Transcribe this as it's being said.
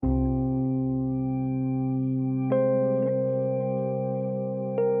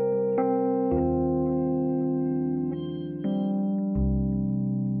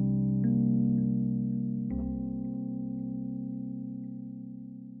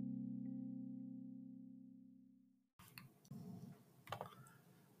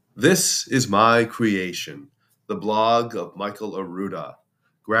This is my creation, the blog of Michael Aruda.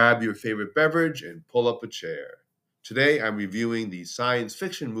 Grab your favorite beverage and pull up a chair. Today I'm reviewing the science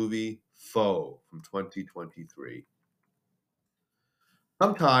fiction movie Foe from 2023.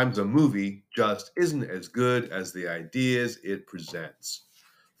 Sometimes a movie just isn't as good as the ideas it presents.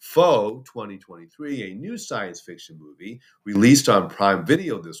 Foe 2023, a new science fiction movie released on Prime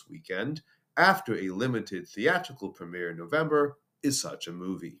Video this weekend after a limited theatrical premiere in November, is such a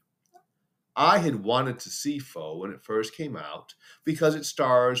movie. I had wanted to see Foe when it first came out because it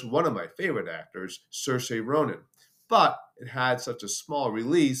stars one of my favorite actors, Saoirse Ronan, but it had such a small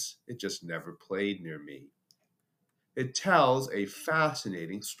release, it just never played near me. It tells a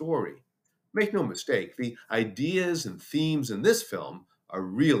fascinating story. Make no mistake, the ideas and themes in this film are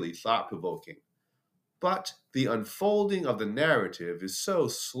really thought provoking, but the unfolding of the narrative is so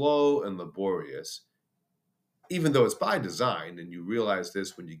slow and laborious, even though it's by design, and you realize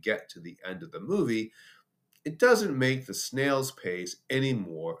this when you get to the end of the movie. It doesn't make the snail's pace any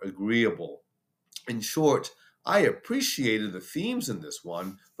more agreeable. In short, I appreciated the themes in this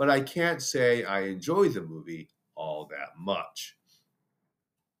one, but I can't say I enjoyed the movie all that much.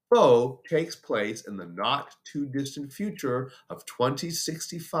 Poe takes place in the not too distant future of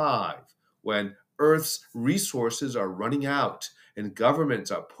 2065, when Earth's resources are running out and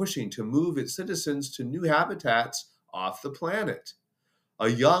governments are pushing to move its citizens to new habitats off the planet. A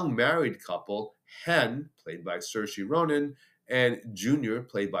young married couple, Hen, played by Saoirse Ronan, and Junior,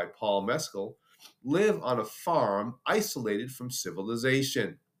 played by Paul Mescal, live on a farm isolated from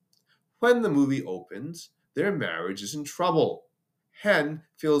civilization. When the movie opens, their marriage is in trouble. Hen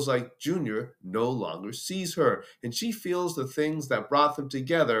feels like Junior no longer sees her, and she feels the things that brought them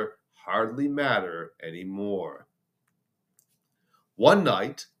together hardly matter anymore. One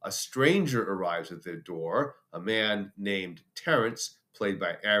night, a stranger arrives at their door, a man named Terence, played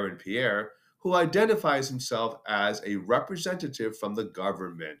by Aaron Pierre, who identifies himself as a representative from the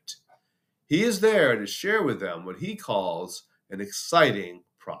government. He is there to share with them what he calls an exciting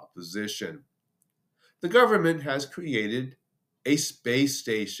proposition. The government has created a space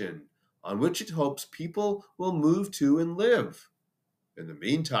station on which it hopes people will move to and live. In the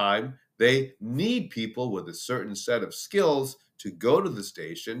meantime, they need people with a certain set of skills to go to the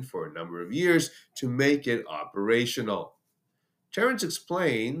station for a number of years to make it operational. Terrence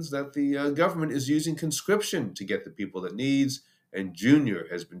explains that the government is using conscription to get the people it needs, and Junior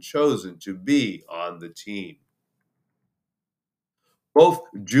has been chosen to be on the team. Both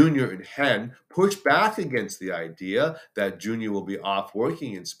Junior and Hen push back against the idea that Junior will be off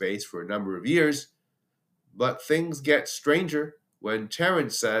working in space for a number of years, but things get stranger when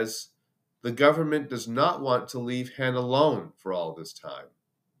Terrence says the government does not want to leave Hen alone for all this time.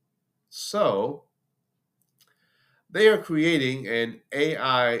 So, they are creating an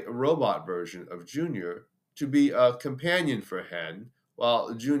AI robot version of Junior to be a companion for Hen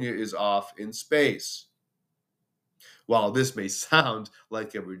while Junior is off in space. While this may sound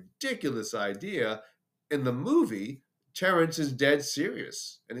like a ridiculous idea, in the movie, Terrence is dead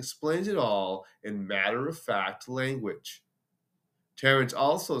serious and explains it all in matter of fact language. Terrence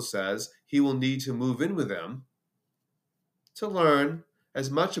also says he will need to move in with them to learn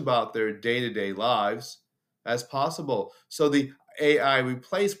as much about their day to day lives as possible. So the AI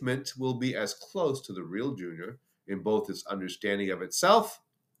replacement will be as close to the real Junior in both its understanding of itself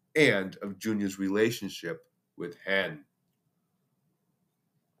and of Junior's relationship with Hen.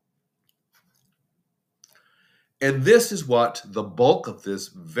 And this is what the bulk of this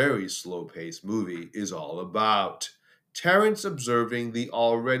very slow paced movie is all about. Terrence observing the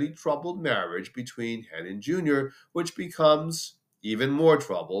already troubled marriage between Hen and Junior, which becomes even more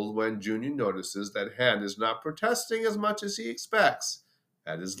troubled when Junior notices that Hen is not protesting as much as he expects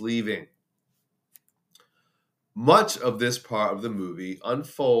and is leaving. Much of this part of the movie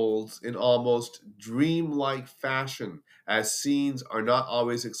unfolds in almost dreamlike fashion, as scenes are not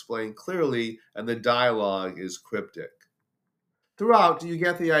always explained clearly and the dialogue is cryptic. Throughout, you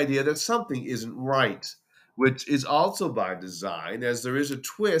get the idea that something isn't right, which is also by design, as there is a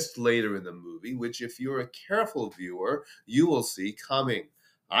twist later in the movie, which, if you're a careful viewer, you will see coming.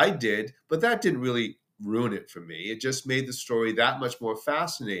 I did, but that didn't really ruin it for me. It just made the story that much more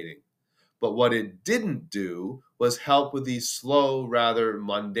fascinating. But what it didn't do was help with the slow, rather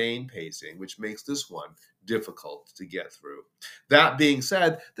mundane pacing, which makes this one difficult to get through. That being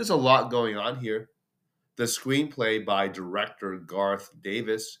said, there's a lot going on here. The screenplay by director Garth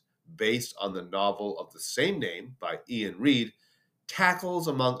Davis, based on the novel of the same name by Ian Reid, tackles,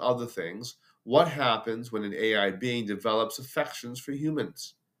 among other things, what happens when an AI being develops affections for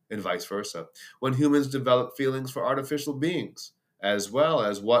humans, and vice versa, when humans develop feelings for artificial beings, as well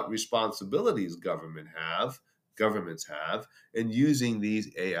as what responsibilities governments have in using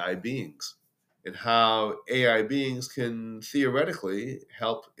these AI beings, and how AI beings can theoretically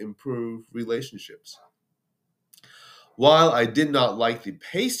help improve relationships. While I did not like the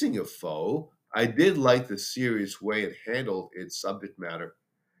pacing of Foe, I did like the serious way it handled its subject matter.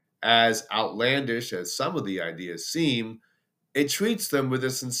 As outlandish as some of the ideas seem, it treats them with a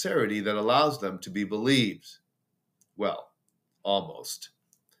sincerity that allows them to be believed. Well, almost.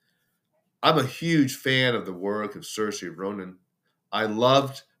 I'm a huge fan of the work of Saoirse Ronan. I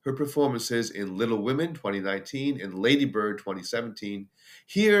loved her performances in Little Women 2019 and Lady Bird 2017.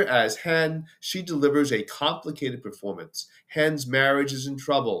 Here, as Hen, she delivers a complicated performance. Hen's marriage is in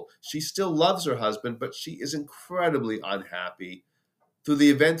trouble. She still loves her husband, but she is incredibly unhappy. Through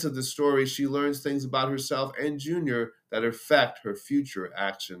the events of the story, she learns things about herself and Junior that affect her future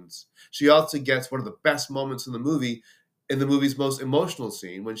actions. She also gets one of the best moments in the movie's most emotional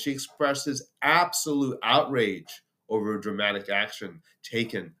scene, when she expresses absolute outrage over a dramatic action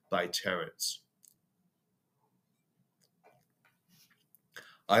taken by Terrence.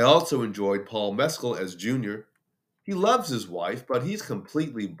 I also enjoyed Paul Mescal as Junior. He loves his wife, but he's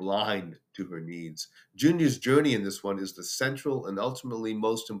completely blind to her needs. Junior's journey in this one is the central and ultimately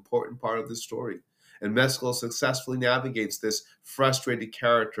most important part of the story. And Mescal successfully navigates this frustrated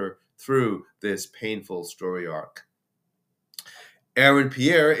character through this painful story arc. Aaron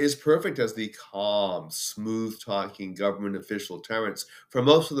Pierre is perfect as the calm, smooth talking government official Terrence. For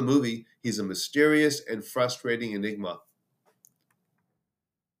most of the movie, he's a mysterious and frustrating enigma.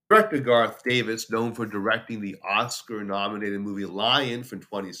 Director Garth Davis, known for directing the Oscar nominated movie Lion from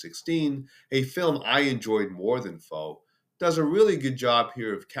 2016, a film I enjoyed more than Foe, does a really good job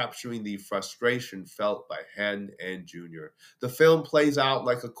here of capturing the frustration felt by Hen and Junior. The film plays out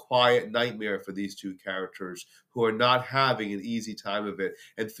like a quiet nightmare for these two characters who are not having an easy time of it,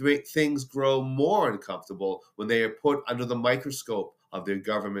 and things grow more uncomfortable when they are put under the microscope of their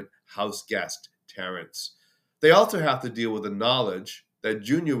government house guest, Terrence. They also have to deal with the knowledge that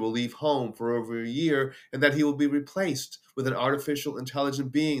Junior will leave home for over a year and that he will be replaced with an artificial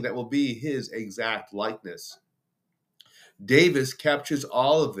intelligent being that will be his exact likeness. Davis captures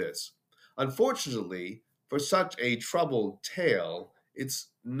all of this. Unfortunately, for such a troubled tale, it's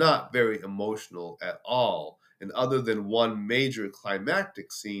not very emotional at all. And other than one major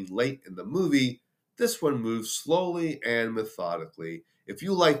climactic scene late in the movie, this one moves slowly and methodically. If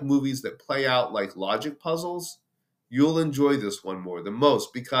you like movies that play out like logic puzzles, you'll enjoy this one more than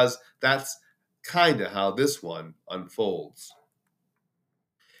most, because that's kind of how this one unfolds.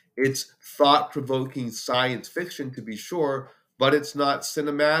 It's thought provoking science fiction, to be sure, but it's not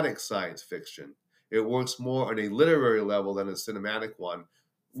cinematic science fiction. It works more on a literary level than a cinematic one,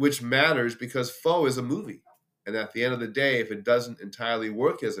 which matters because Foe is a movie. And at the end of the day, if it doesn't entirely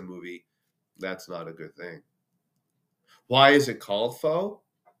work as a movie, that's not a good thing. Why is it called Foe?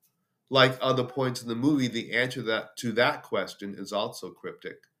 Like other points in the movie, the answer to that question is also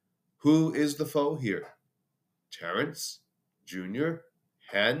cryptic. Who is the foe here? Terrence? Junior?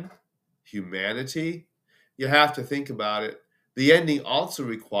 Hen? Humanity? You have to think about it. The ending also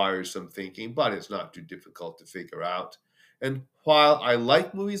requires some thinking, but it's not too difficult to figure out. And while I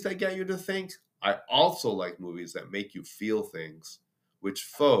like movies that get you to think, I also like movies that make you feel things, which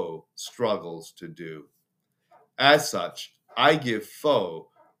Foe struggles to do. As such, I give Foe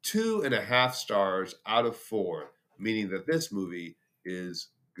 2.5 stars out of 4, meaning that this movie is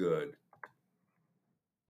good.